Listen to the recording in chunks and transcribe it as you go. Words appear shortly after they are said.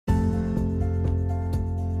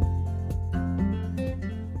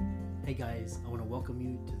Hey guys, I want to welcome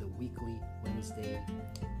you to the weekly Wednesday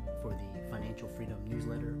for the Financial Freedom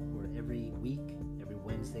newsletter, where every week, every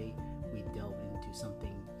Wednesday, we delve into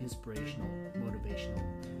something inspirational, motivational,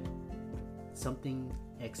 something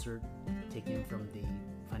excerpt taken from the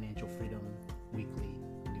Financial Freedom weekly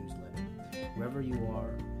newsletter. Wherever you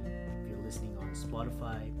are, if you're listening on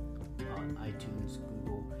Spotify, on iTunes,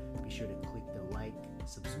 Google, be sure to click the like,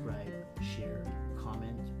 subscribe, share,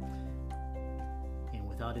 comment. And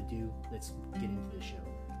without ado, let's get into the show.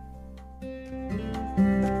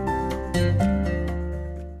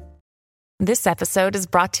 This episode is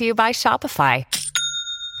brought to you by Shopify.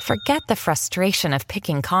 Forget the frustration of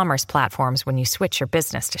picking commerce platforms when you switch your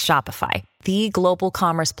business to Shopify, the global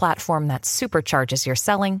commerce platform that supercharges your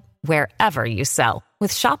selling wherever you sell.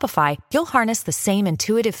 With Shopify, you'll harness the same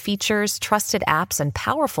intuitive features, trusted apps, and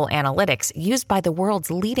powerful analytics used by the world's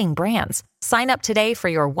leading brands. Sign up today for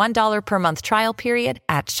your $1 per month trial period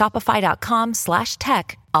at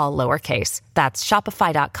shopify.com/tech, all lowercase. That's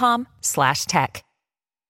shopify.com/tech.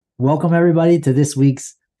 Welcome everybody to this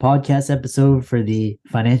week's podcast episode for the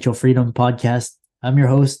Financial Freedom Podcast. I'm your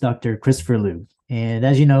host, Dr. Christopher Liu. And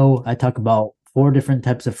as you know, I talk about 4 different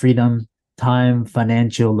types of freedom: time,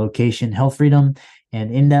 financial, location, health freedom. And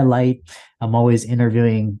in that light, I'm always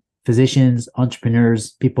interviewing physicians,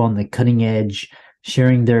 entrepreneurs, people on the cutting edge,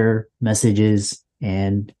 sharing their messages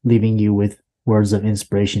and leaving you with words of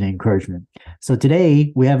inspiration and encouragement. So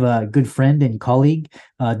today we have a good friend and colleague,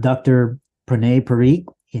 Dr. Pranay Parikh,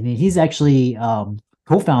 and he's actually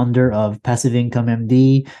co-founder of Passive Income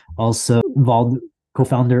MD, also involved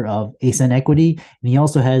co-founder of Ascent Equity, and he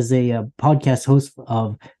also has a podcast host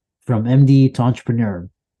of From MD to Entrepreneur.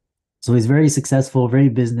 So he's very successful, very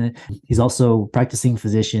business. He's also a practicing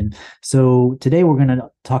physician. So today we're going to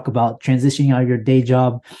talk about transitioning out of your day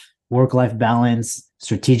job, work-life balance,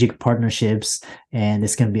 strategic partnerships, and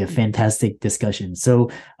it's going to be a fantastic discussion. So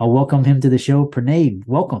I'll welcome him to the show. Pranay,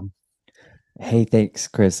 welcome. Hey, thanks,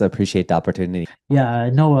 Chris. I appreciate the opportunity. Yeah, I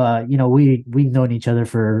know. We've known each other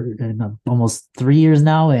for almost 3 years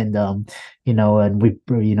now, and and we've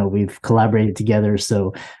collaborated together.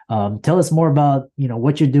 So, tell us more about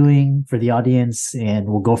what you're doing for the audience, and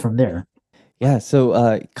we'll go from there. Yeah, so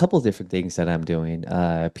a couple different things that I'm doing.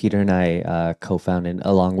 Peter and I co-founded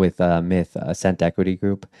along with Myth Ascent Equity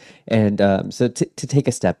Group, and so to take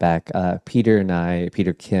a step back, Peter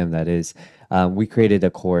Kim, that is. We created a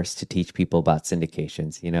course to teach people about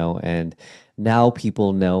syndications, and now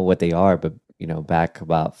people know what they are. But, back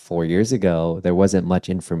about 4 years ago, there wasn't much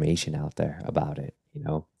information out there about it, and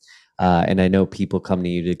I know people come to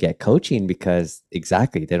you to get coaching because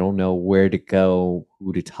exactly, they don't know where to go,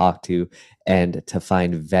 who to talk to, and to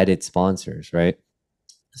find vetted sponsors, right?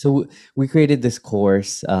 So we created this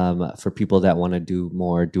course for people that want to do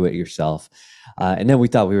more do-it-yourself. And then we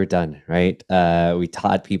thought we were done, right? We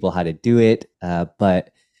taught people how to do it,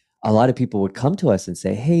 but a lot of people would come to us and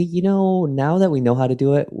say, hey, now that we know how to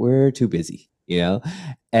do it, we're too busy,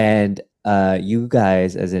 And you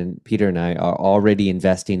guys, as in Peter and I, are already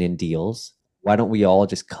investing in deals. Why don't we all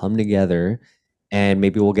just come together and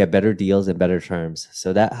maybe we'll get better deals and better terms?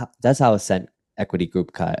 So that's how Ascent Equity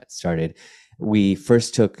Group got started. We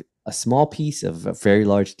first took a small piece of very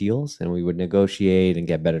large deals and we would negotiate and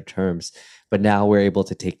get better terms. But now we're able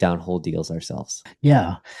to take down whole deals ourselves.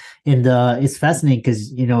 Yeah. And it's fascinating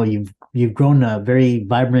because, you've grown a very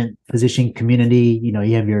vibrant physician community. You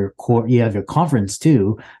have your conference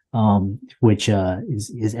too, which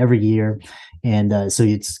is every year. And so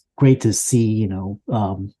it's great to see,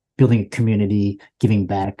 building a community, giving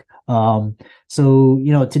back. So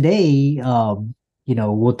today,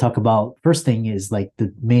 we'll talk about, first thing is like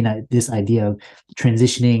this idea of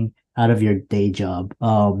transitioning out of your day job.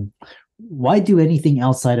 Why do anything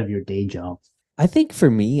outside of your day job? I think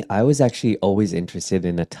for me, I was actually always interested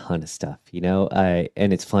in a ton of stuff,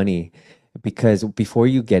 and it's funny because before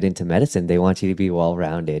you get into medicine, they want you to be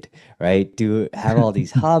well-rounded, right? Have all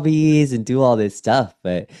these hobbies and do all this stuff,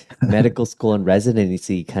 but medical school and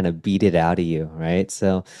residency kind of beat it out of you, right?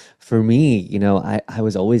 So for me, I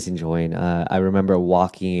was always enjoying, I remember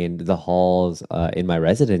walking the halls in my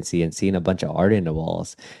residency and seeing a bunch of art in the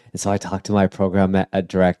walls. And so I talked to my program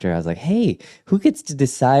director. I was like, hey, who gets to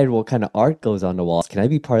decide what kind of art goes on the walls? Can I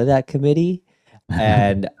be part of that committee?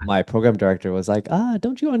 And my program director was like,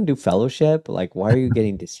 don't you want to do fellowship? Like, why are you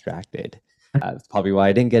getting distracted? That's probably why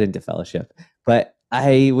I didn't get into fellowship. But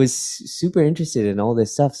I was super interested in all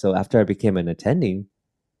this stuff. So after I became an attending,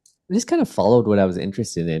 I just kind of followed what I was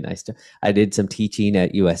interested in. I did some teaching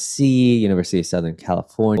at USC, University of Southern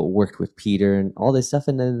California, worked with Peter and all this stuff.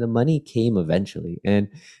 And then the money came eventually. And,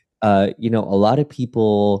 a lot of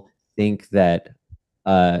people think that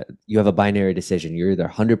you have a binary decision. You're either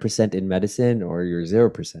 100% in medicine or you're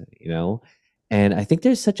 0%, And I think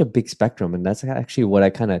there's such a big spectrum, and that's actually what I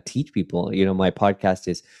kind of teach people. My podcast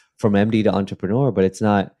is from MD to entrepreneur, but it's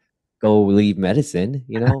not go leave medicine.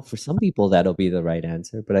 For some people that'll be the right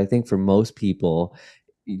answer, but I think for most people,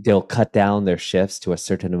 they'll cut down their shifts to a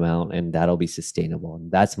certain amount, and that'll be sustainable.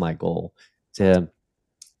 And that's my goal, to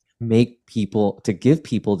give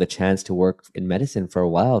people the chance to work in medicine for a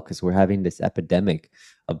while, because we're having this epidemic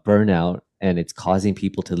of burnout, and it's causing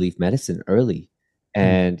people to leave medicine early.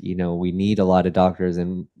 And we need a lot of doctors,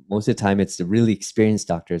 and most of the time it's the really experienced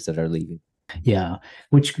doctors that are leaving. Yeah,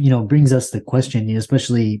 which brings us the question,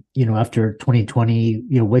 especially after 2020,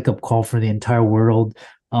 wake up call for the entire world.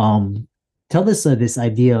 Tell us this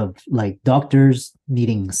idea of like doctors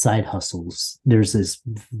needing side hustles. There's this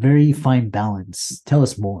very fine balance. Tell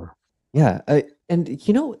us more. Yeah,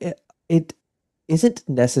 it isn't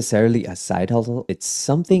necessarily a side hustle. It's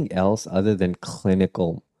something else other than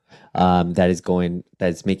clinical,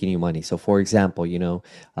 that's making you money. So, for example,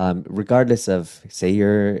 regardless of, say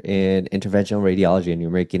you're in interventional radiology and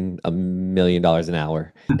you're making $1 million an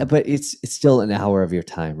hour, but it's still an hour of your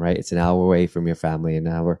time, right? It's an hour away from your family, an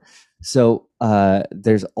hour. So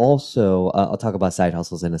there's also, I'll talk about side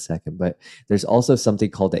hustles in a second, but there's also something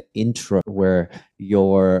called an intro, where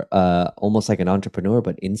you're almost like an entrepreneur,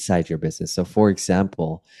 but inside your business. So for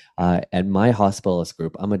example, at my hospitalist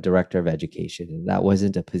group, I'm a director of education, and that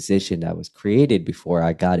wasn't a position that was created before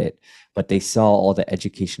I got it, but they saw all the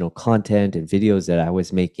educational content and videos that I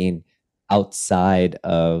was making outside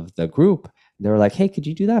of the group. They were like, "Hey, could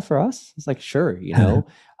you do that for us?" It's like, "Sure,"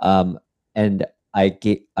 and I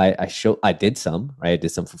did some, right? I did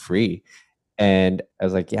some for free. And I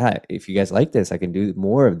was like, yeah, if you guys like this, I can do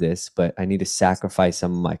more of this, but I need to sacrifice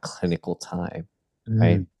some of my clinical time.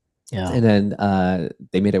 Right. Yeah. And then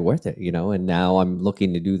they made it worth it, and now I'm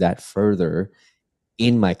looking to do that further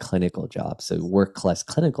in my clinical job. So work less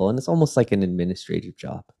clinical, and it's almost like an administrative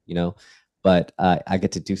job, but I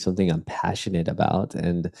get to do something I'm passionate about,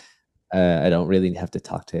 and I don't really have to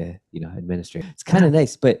talk to, administrators. It's kind of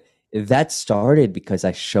nice, but that started because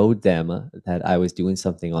I showed them that I was doing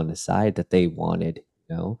something on the side that they wanted,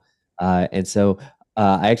 and so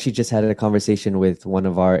I actually just had a conversation with one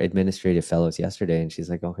of our administrative fellows yesterday, and she's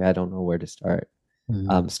like, "Okay, I don't know where to start."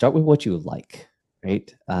 Start with what you like,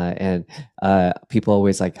 right? And people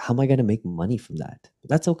always like, "How am I going to make money from that?" But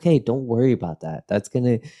that's okay. Don't worry about that.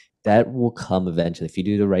 That will come eventually. If you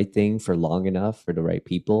do the right thing for long enough for the right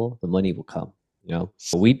people, the money will come.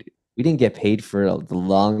 So we didn't get paid for the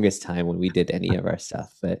longest time when we did any of our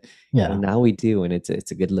stuff, but now we do, and it's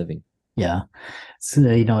a good living. Yeah. So,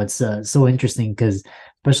 it's so interesting because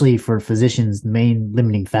especially for physicians, the main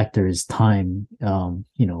limiting factor is time.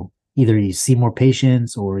 Either you see more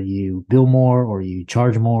patients or you bill more or you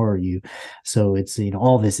charge more so it's,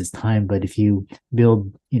 all this is time. But if you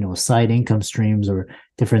build, side income streams or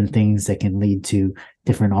different things that can lead to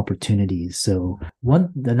different opportunities. So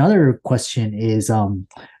another question is,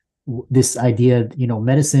 this idea,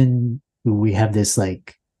 medicine, we have this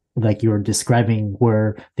like you're describing,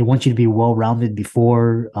 where they want you to be well-rounded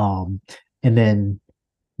before, and then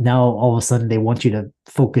now all of a sudden they want you to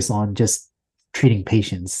focus on just treating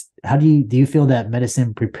patients. How do you feel that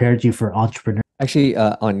medicine prepared you for entrepreneurship? Actually,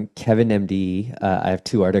 on Kevin MD, I have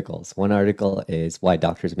 2 articles. One article is why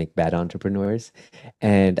doctors make bad entrepreneurs,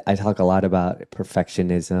 and I talk a lot about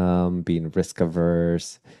perfectionism, being risk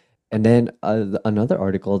averse. And then another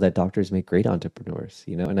article that doctors make great entrepreneurs,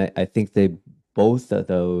 and I think both of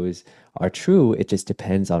those are true. It just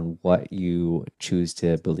depends on what you choose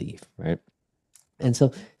to believe, right? And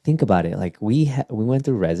so think about it. Like we went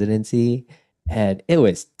through residency, and it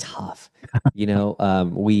was tough.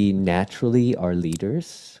 We naturally are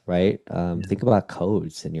leaders, right? Think about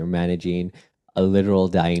codes, and you're managing a literal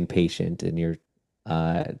dying patient, and you're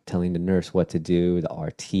telling the nurse what to do, the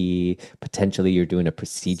RT, potentially you're doing a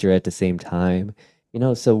procedure at the same time.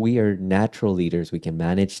 So we are natural leaders. We can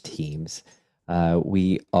manage teams.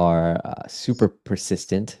 We are super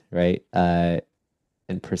persistent, right? And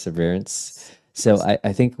perseverance. So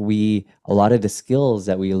I think a lot of the skills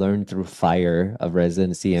that we learned through fire of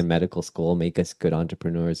residency and medical school make us good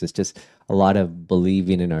entrepreneurs. It's just a lot of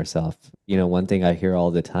believing in ourselves. One thing I hear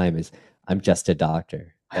all the time is, "I'm just a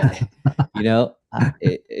doctor."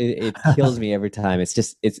 It kills me every time. It's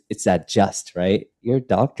that just, right? You're a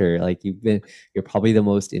doctor. Like you're probably the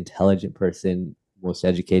most intelligent person, most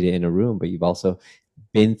educated in a room, but you've also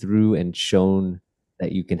been through and shown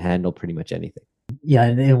that you can handle pretty much anything. Yeah,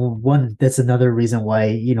 and one that's another reason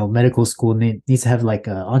why medical school needs to have like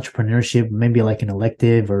a entrepreneurship, maybe like an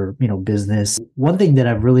elective or business. One thing that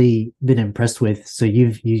I've really been impressed with, so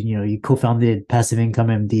you co-founded Passive Income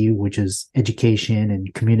MD, which is education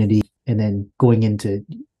and community, and then going into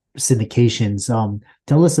syndications.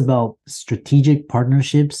 Tell us about strategic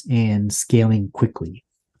partnerships and scaling quickly.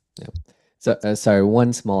 Yeah. So, sorry,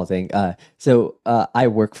 one small thing. I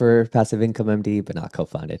work for Passive Income MD, but not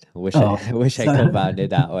co-founded. I wish I, Oh, I wish I so co-founded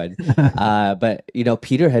that one. But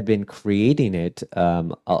Peter had been creating it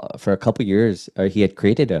for a couple years, or he had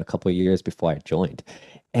created it a couple years before I joined.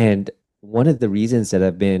 And one of the reasons that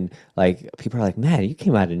I've been like, people are like, man, you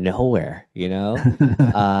came out of nowhere,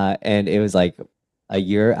 and it was like a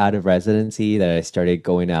year out of residency that I started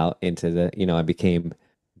going out into I became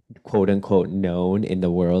quote unquote known in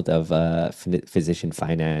the world of physician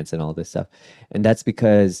finance and all this stuff. And that's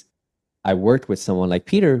because I worked with someone like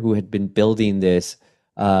Peter who had been building this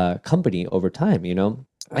company over time,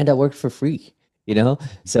 and I worked for free,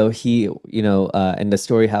 So he, and the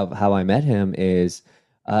story how I met him is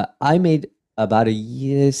I made about a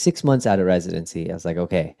year, 6 months out of residency. I was like,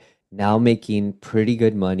 okay, now making pretty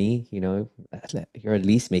good money, you're at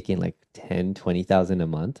least making like 10, 20,000 a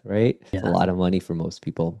month, right? It's a Yeah. lot of money for most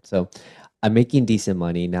people. So I'm making decent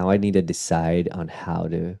money. Now I need to decide on how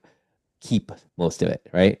to keep most of it,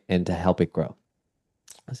 right? And to help it grow.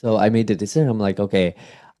 So I made the decision. I'm like, okay,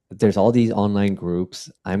 there's all these online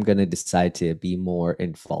groups. I'm going to decide to be more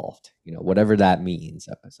involved, whatever that means.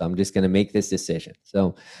 So I'm just going to make this decision.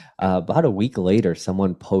 So about a week later,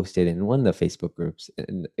 someone posted in one of the Facebook groups,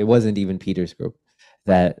 and it wasn't even Peter's group,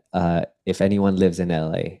 that if anyone lives in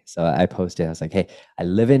LA. So I posted, I was like, hey, I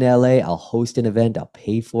live in LA. I'll host an event. I'll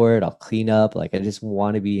pay for it. I'll clean up. Like, I just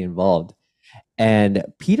want to be involved. And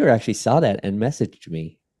Peter actually saw that and messaged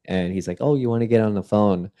me. And he's like, oh, you want to get on the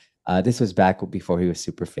phone? This was back before he was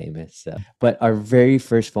super famous. But our very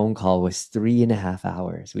first phone call was 3.5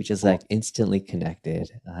 hours. We just like instantly connected.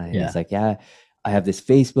 And Yeah. he's like, yeah, I have this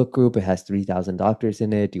Facebook group. It has 3,000 doctors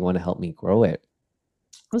in it. Do you want to help me grow it?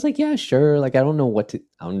 I was like, yeah, sure. Like, I don't know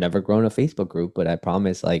I'll never grow in a Facebook group, but I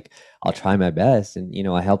promise, like, I'll try my best. And,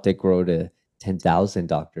 I helped it grow to 10,000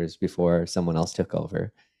 doctors before someone else took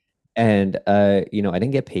over. And I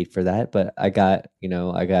didn't get paid for that, but I got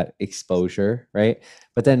exposure, right?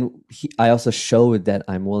 But then I also showed that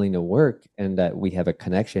I'm willing to work and that we have a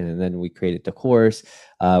connection. And then we created the course,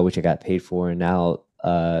 which I got paid for. And now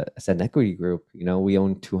as an equity group, we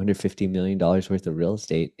own $250 million worth of real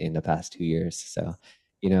estate in the past 2 years. So,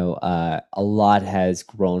 a lot has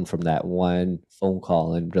grown from that one phone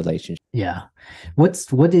call and relationship. Yeah.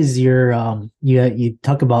 What is your you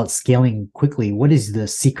talk about scaling quickly. What is the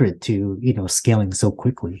secret to, scaling so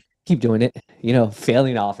quickly? Keep doing it,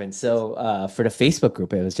 failing often. So for the Facebook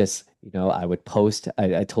group, it was just, I would post.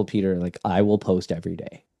 I told Peter, like, I will post every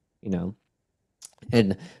day,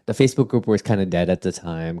 and the Facebook group was kind of dead at the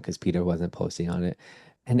time because Peter wasn't posting on it.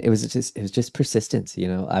 And it was just persistence,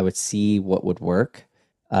 I would see what would work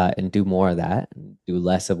and do more of that, and do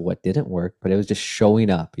less of what didn't work. But it was just showing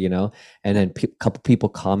up, and then a couple people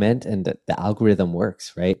comment, and the algorithm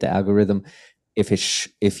works, right? The algorithm, if it's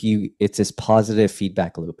this positive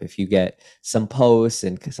feedback loop. If you get some posts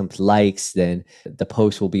and some likes, then the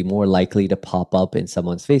post will be more likely to pop up in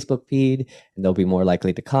someone's Facebook feed, and they'll be more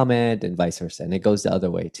likely to comment, and vice versa. And it goes the other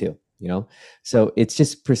way too, so it's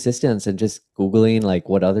just persistence and just Googling like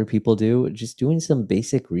what other people do, just doing some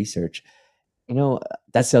basic research.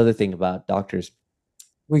 That's the other thing about doctors.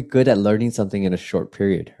 We're good at learning something in a short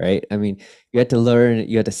period, right? I mean, you had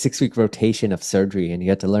a 6 week rotation of surgery, and you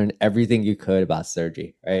had to learn everything you could about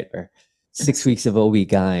surgery, right? Or 6 weeks of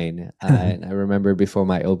OB-GYN. And I remember before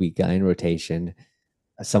my OB-GYN rotation,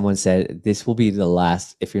 someone said, this will be the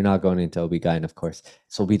last, if you're not going into OB-GYN, of course,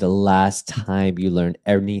 this will be the last time you learn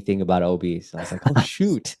anything about OB. So I was like, oh,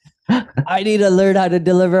 shoot, I need to learn how to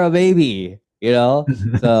deliver a baby, So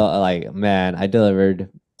like, man, I delivered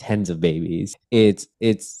tens of babies. It's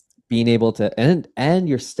being able to, and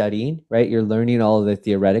you're studying, right? You're learning all of the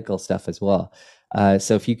theoretical stuff as well.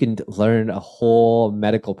 So if you can learn a whole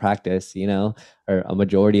medical practice, or a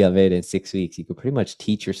majority of it in 6 weeks, you could pretty much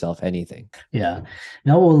teach yourself anything. Yeah.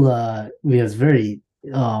 Now we was very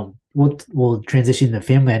we'll transition to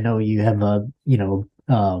family. I know you have a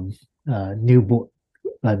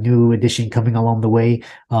new addition coming along the way.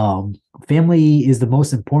 Family is the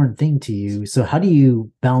most important thing to you. So how do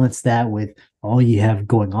you balance that with all you have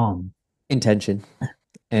going on? Intention.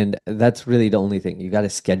 And that's really the only thing. You got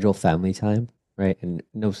to schedule family time, right? And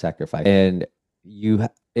no sacrifice. And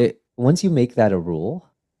once you make that a rule,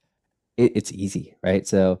 it's easy, right?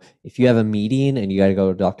 So if you have a meeting and you got to go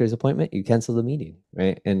to a doctor's appointment, you cancel the meeting,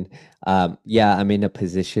 right? And yeah, I'm in a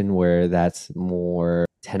position where that's more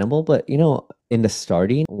tenable. But in the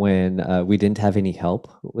starting, when we didn't have any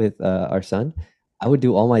help with our son, I would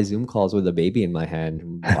do all my Zoom calls with a baby in my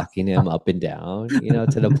hand, rocking him up and down,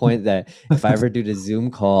 to the point that if I ever do the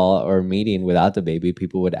Zoom call or meeting without the baby,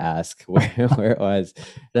 people would ask where it was.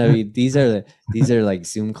 I mean, these are like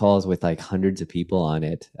Zoom calls with like hundreds of people on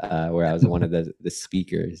it, where I was one of the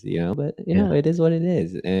speakers, but Yeah. it is what it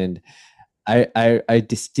is. And I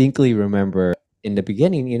distinctly remember in the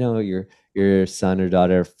beginning, your son or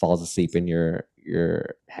daughter falls asleep in your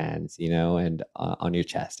hands, and on your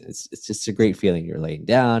chest. It's just a great feeling. You're laying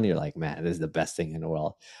down, you're like, man, this is the best thing in the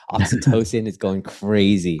world. Oxytocin is going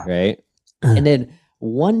crazy, right? And then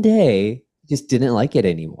one day, just didn't like it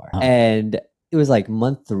anymore. And it was like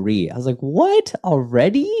month 3. I was like, what?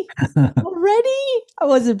 Already? Already? I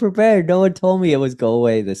wasn't prepared. No one told me it was go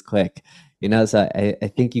away this quick. So I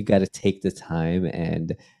think you got to take the time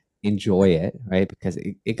and enjoy it, right? Because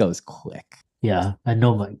it goes quick. Yeah, I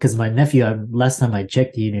know because my nephew, last time I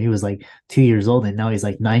checked, he was like 2 years old, and now he's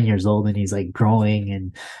like 9 years old, and he's like growing,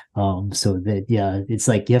 and so that yeah, it's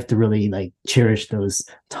like you have to really like cherish those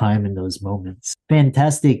time and those moments.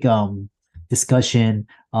 Fantastic discussion.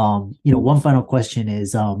 One final question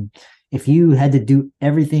is, if you had to do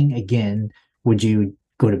everything again, would you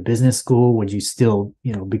go to business school? Would you still,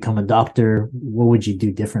 become a doctor? What would you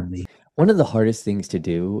do differently? One of the hardest things to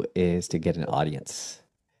do is to get an audience.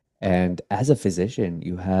 And as a physician,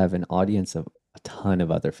 you have an audience of a ton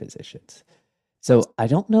of other physicians. So I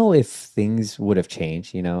don't know if things would have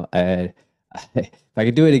changed. If I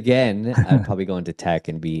could do it again, I'd probably go into tech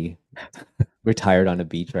and be retired on a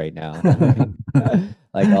beach right now,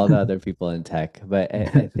 like all the other people in tech. But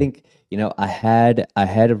I think I had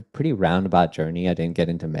a pretty roundabout journey. I didn't get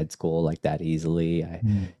into med school like that easily. I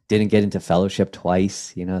didn't get into fellowship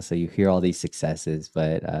twice. So you hear all these successes,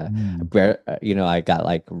 but I got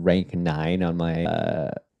like rank 9 on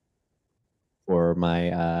my for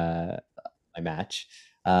my match.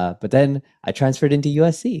 But then I transferred into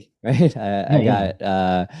USC, right?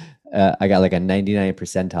 I got like a 99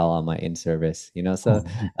 percentile on my in-service, so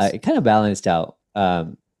it kind of balanced out.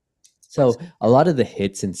 So a lot of the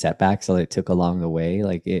hits and setbacks that I took along the way,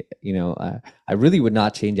 like I really would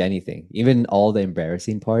not change anything, even all the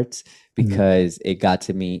embarrassing parts, because it got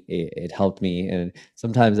to me, it helped me. And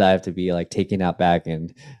sometimes I have to be like taken out back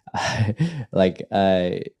and like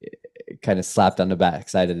kind of slapped on the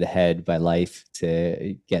backside of the head by life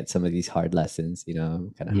to get some of these hard lessons.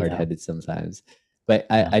 I'm kind of hard-headed sometimes. But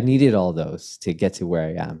I needed all those to get to where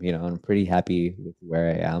I am. I'm pretty happy with where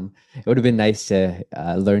I am. It would have been nice to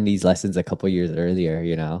learn these lessons a couple years earlier,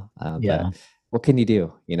 but what can you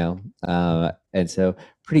do, and so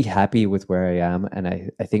pretty happy with where I am. And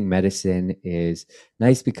I think medicine is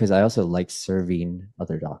nice because I also like serving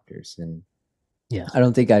other doctors. And I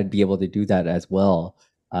don't think I'd be able to do that as well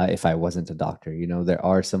if I wasn't a doctor. There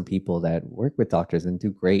are some people that work with doctors and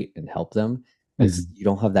do great and help them, because you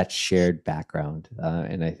don't have that shared background.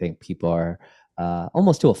 And I think people are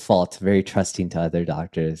almost to a fault very trusting to other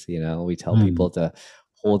doctors. We tell people to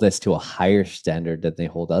hold us to a higher standard than they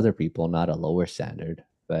hold other people, not a lower standard.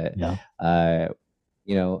 But I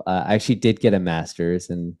actually did get a master's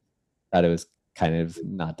and thought it was kind of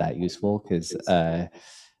not that useful, because I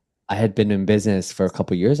had been in business for a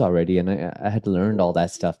couple of years already, and I had learned all that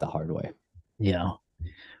stuff the hard way. Yeah.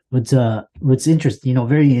 What's interesting,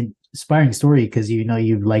 very inspiring story, because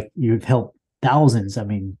you've helped thousands,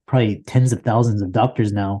 probably tens of thousands of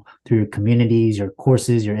doctors now through your communities, your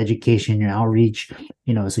courses, your education, your outreach,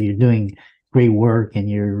 so you're doing great work, and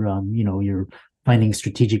you're finding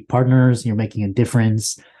strategic partners, you're making a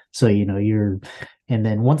difference. So and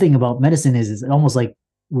then one thing about medicine is almost like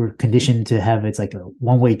we're conditioned to have, it's like a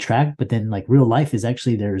one-way track, but then like real life is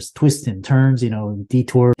actually, there's twists and turns,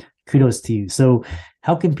 detour. Kudos to you. So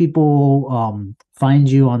how can people find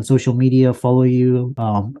you on social media, follow you,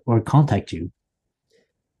 or contact you?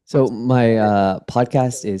 So my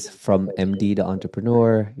podcast is From MD to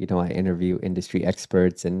Entrepreneur. I interview industry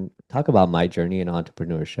experts and talk about my journey in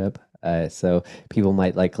entrepreneurship. So people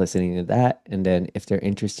might like listening to that. And then if they're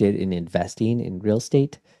interested in investing in real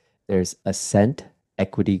estate, there's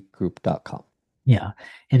AscentEquityGroup.com. Yeah.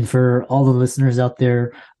 And for all the listeners out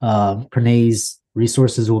there, Pranay's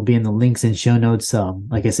resources will be in the links and show notes.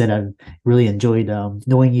 Like I said, I've really enjoyed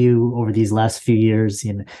knowing you over these last few years,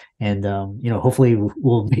 and hopefully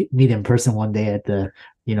we'll meet in person one day at the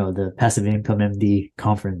the Passive Income MD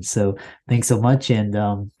conference. So thanks so much,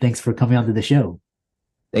 and thanks for coming onto the show.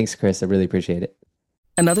 Thanks, Chris. I really appreciate it.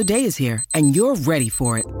 Another day is here, and you're ready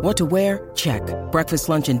for it. What to wear? Check. Breakfast,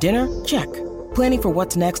 lunch, and dinner? Check. Planning for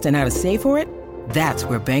what's next and how to save for it? That's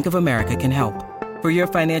where Bank of America can help. For your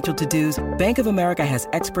financial to-dos, Bank of America has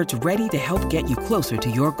experts ready to help get you closer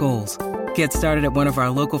to your goals. Get started at one of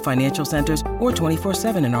our local financial centers or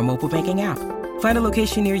 24/7 in our mobile banking app. Find a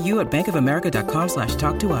location near you at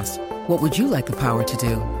bankofamerica.com/talktous. What would you like the power to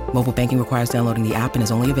do? Mobile banking requires downloading the app and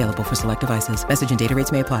is only available for select devices. Message and data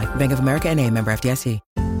rates may apply. Bank of America N.A., member FDIC.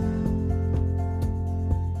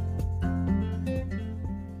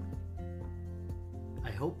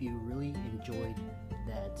 I hope you really enjoyed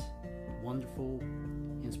that wonderful,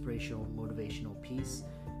 inspirational, motivational piece.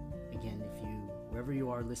 Again, wherever you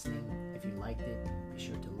are listening, if you liked it, be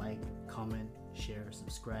sure to like, comment, share,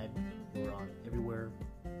 subscribe. We're on everywhere: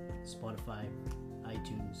 Spotify,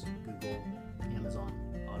 iTunes, Google, Amazon,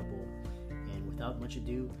 Audible. And without much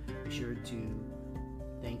ado, be sure to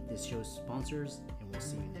thank this show's sponsors, and we'll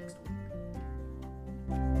see you next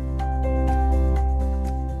week.